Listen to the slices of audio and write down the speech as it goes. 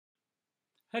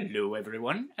Hello,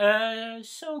 everyone.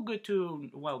 So good to,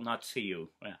 well, not see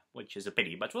you, which is a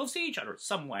pity, but we'll see each other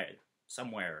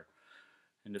somewhere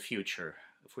in the future,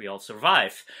 if we all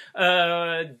survive.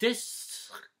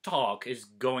 This talk is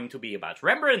going to be about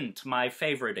Rembrandt, my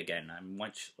favorite again.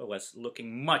 Was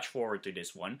looking much forward to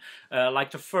this one.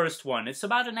 Like the first one, it's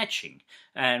about an etching,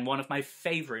 and one of my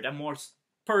favorite and more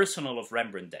personal of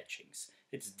Rembrandt etchings.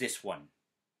 It's this one.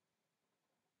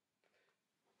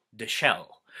 The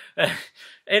Shell.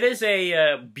 It is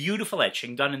a beautiful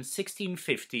etching done in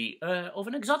 1650 of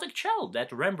an exotic shell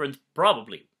that Rembrandt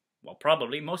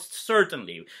most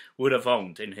certainly would have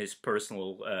owned in his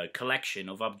personal collection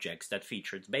of objects that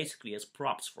featured basically as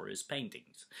props for his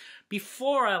paintings.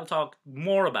 Before I'll talk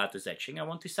more about this etching, I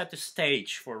want to set the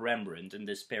stage for Rembrandt in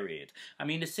this period. I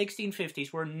mean, the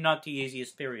 1650s were not the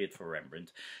easiest period for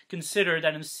Rembrandt. Consider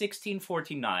that in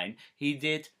 1649 he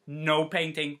did no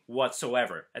painting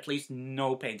whatsoever, at least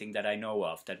no painting that I know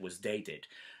of that was dated.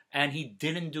 And he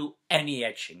didn't do any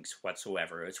etchings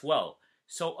whatsoever as well.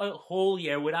 So a whole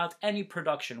year without any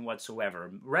production whatsoever.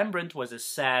 Rembrandt was a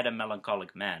sad and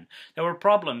melancholic man. There were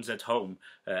problems at home,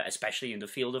 especially in the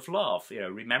field of love.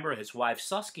 Remember, his wife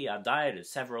Saskia died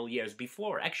several years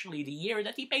before, actually the year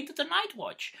that he painted the Night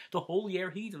Watch. The whole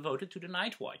year he devoted to the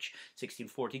Night Watch.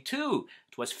 1642,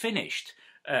 it was finished.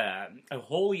 A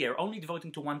whole year only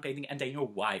devoting to one painting, and then your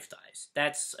wife dies.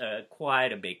 That's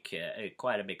quite a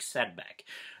big setback.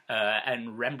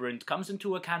 And Rembrandt comes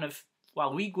into a kind of,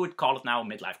 well, we would call it now a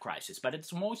midlife crisis, but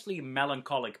it's mostly a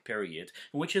melancholic period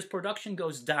in which his production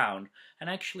goes down and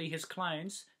actually his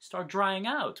clients start drying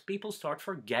out. People start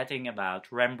forgetting about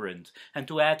Rembrandt. And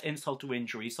to add insult to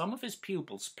injury, some of his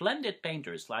pupils, splendid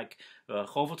painters like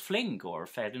Govert Flinck or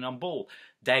Ferdinand Bol,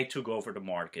 they took over the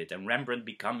market and Rembrandt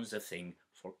becomes a thing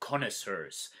for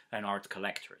connoisseurs and art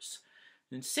collectors.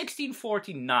 In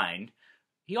 1649,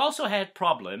 he also had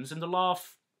problems in the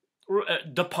love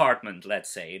department, let's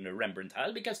say, in the Rembrandt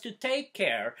house, because to take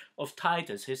care of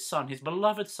Titus, his son, his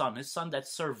beloved son, his son that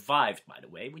survived, by the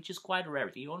way, which is quite a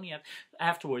rarity.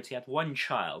 Afterwards he had one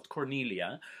child,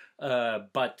 Cornelia,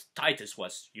 but Titus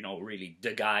was, really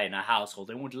the guy in a household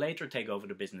and would later take over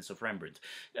the business of Rembrandt.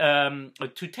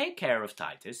 To take care of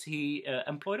Titus, he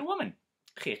employed a woman,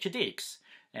 Geertje Dirks.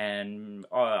 And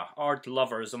art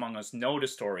lovers among us know the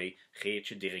story.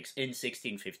 Geertje Dirks in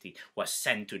 1650 was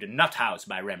sent to the nut house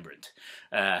by Rembrandt.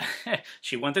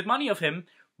 She wanted money of him,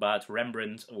 but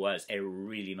Rembrandt was a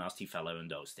really nasty fellow in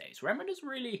those days. Rembrandt is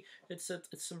really, it's a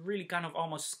really kind of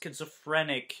almost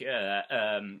schizophrenic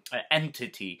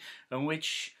entity in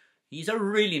which he's a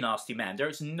really nasty man.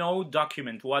 There's no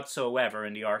document whatsoever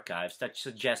in the archives that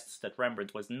suggests that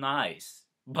Rembrandt was nice.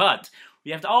 But we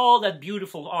have all that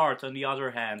beautiful art, on the other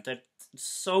hand, that's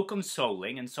so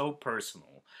consoling and so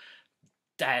personal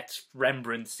that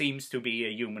Rembrandt seems to be a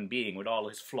human being with all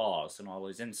his flaws and all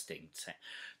his instincts.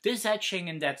 This etching,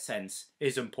 in that sense,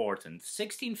 is important.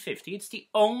 1650, it's the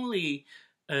only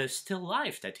still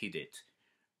life that he did.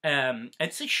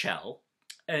 It's a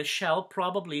shell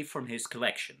probably from his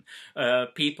collection.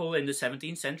 People in the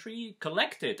 17th century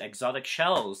collected exotic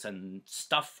shells and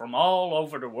stuff from all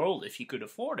over the world if he could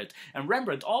afford it. And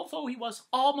Rembrandt, although he was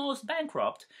almost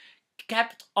bankrupt,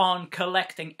 kept on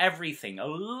collecting everything.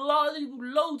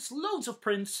 Loads of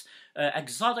prints,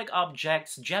 exotic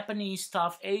objects, Japanese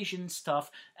stuff, Asian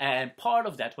stuff, and part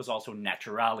of that was also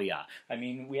naturalia. I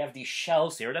mean, we have these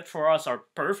shells here that for us are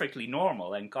perfectly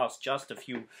normal and cost just a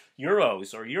few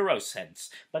euros or euro cents.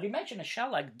 But imagine a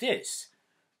shell like this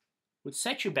would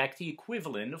set you back the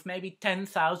equivalent of maybe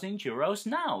 10,000 euros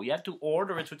now. You had to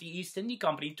order it with the East India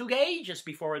Company. It took ages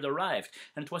before it arrived,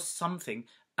 and it was something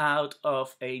out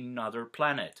of another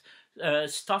planet.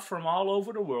 Stuff from all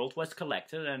over the world was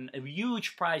collected and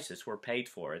huge prices were paid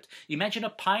for it. Imagine a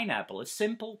pineapple, a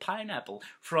simple pineapple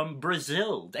from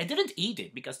Brazil. They didn't eat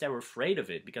it because they were afraid of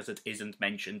it, because it isn't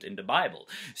mentioned in the Bible.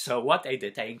 So what they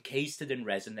did, they encased it in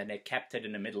resin and they kept it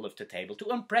in the middle of the table to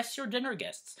impress your dinner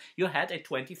guests. You had a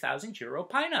 20,000 euro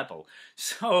pineapple.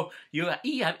 So you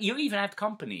even had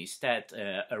companies that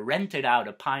rented out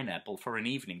a pineapple for an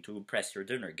evening to impress your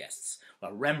dinner guests.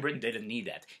 Well, Rembrandt didn't need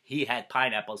that. He had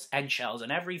pineapples and shells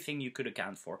and everything you could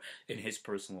account for in his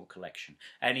personal collection.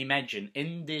 And imagine,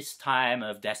 in this time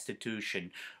of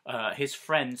destitution, his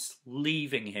friends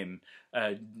leaving him.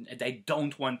 They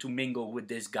don't want to mingle with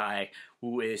this guy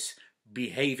who is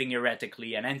behaving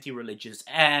erratically and anti-religious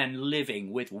and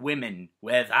living with women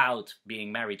without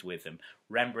being married with them.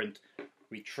 Rembrandt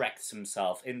retracts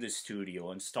himself in the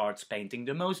studio and starts painting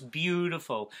the most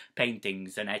beautiful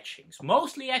paintings and etchings.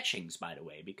 Mostly etchings, by the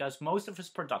way, because most of his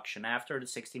production after the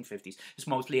 1650s is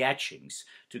mostly etchings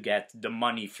to get the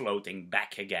money floating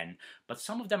back again. But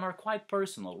some of them are quite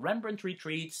personal. Rembrandt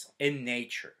retreats in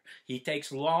nature. He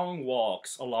takes long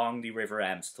walks along the River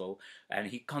Amstel and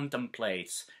he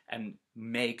contemplates and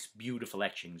makes beautiful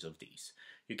etchings of these.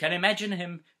 You can imagine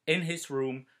him in his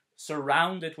room,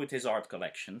 surrounded with his art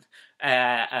collection,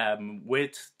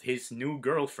 with his new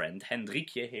girlfriend,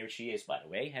 Hendrikje, here she is by the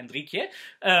way, Hendrikje,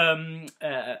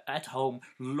 at home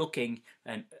looking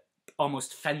and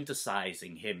almost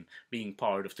fantasizing him being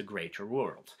part of the greater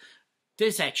world.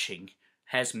 This etching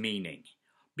has meaning,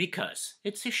 because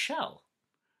it's his shell.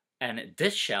 And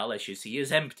this shell, as you see,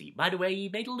 is empty. By the way, he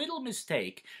made a little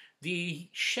mistake. The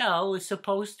shell is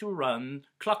supposed to run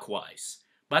clockwise.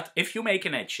 But if you make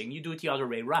an etching, you do it the other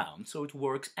way around, so it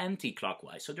works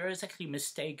anti-clockwise. So there is actually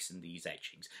mistakes in these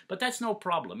etchings. But that's no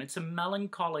problem. It's a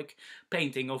melancholic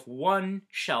painting of one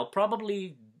shell,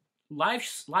 probably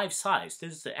life-size.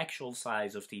 This is the actual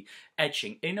size of the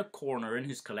etching in a corner in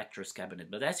his collector's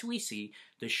cabinet. But as we see,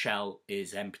 the shell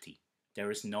is empty.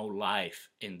 There is no life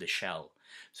in the shell.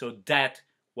 So that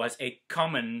was a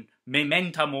common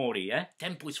memento mori,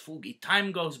 tempus fugit,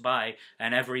 time goes by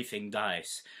and everything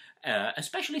dies.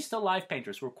 Especially still life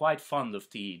painters were quite fond of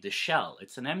the shell.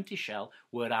 It's an empty shell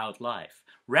without life.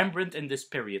 Rembrandt in this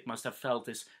period must have felt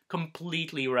this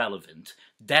completely irrelevant.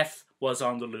 Death was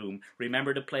on the loom.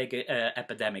 Remember the plague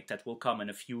epidemic that will come in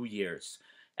a few years.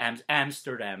 And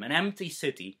Amsterdam, an empty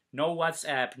city, no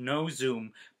WhatsApp, no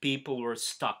Zoom, people were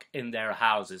stuck in their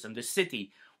houses, and the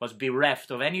city was bereft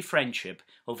of any friendship,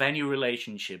 of any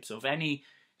relationships, of any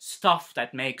stuff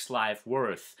that makes life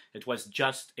worth. It was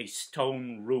just a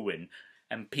stone ruin,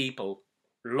 and people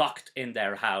locked in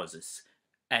their houses.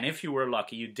 And if you were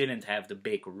lucky, you didn't have the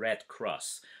big red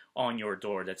cross on your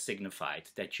door that signified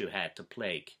that you had the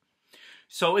plague.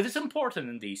 So it is important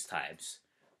in these times.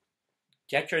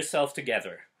 Get yourself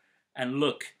together and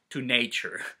look to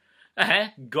nature.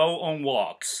 Go on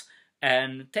walks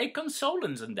and take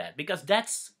consolence in that, because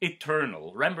that's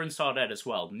eternal. Rembrandt saw that as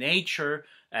well. Nature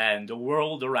and the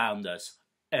world around us,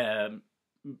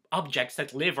 objects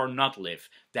that live or not live,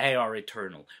 they are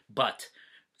eternal. But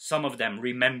some of them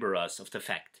remember us of the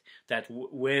fact that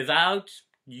without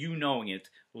you knowing it,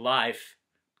 life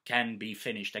can be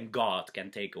finished and God can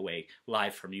take away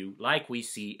life from you, like we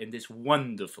see in this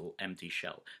wonderful empty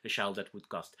shell, a shell that would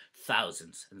cost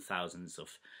thousands and thousands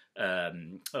of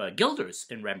guilders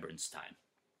in Rembrandt's time.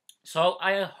 So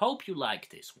I hope you like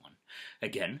this one.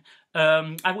 Again,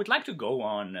 I would like to go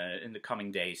on in the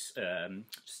coming days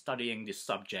studying this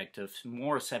subject of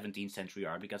more 17th century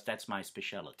art, because that's my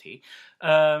specialty.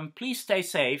 Please stay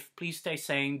safe, please stay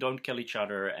sane, don't kill each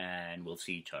other, and we'll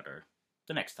see each other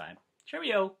the next time.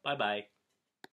 Cheerio, bye-bye.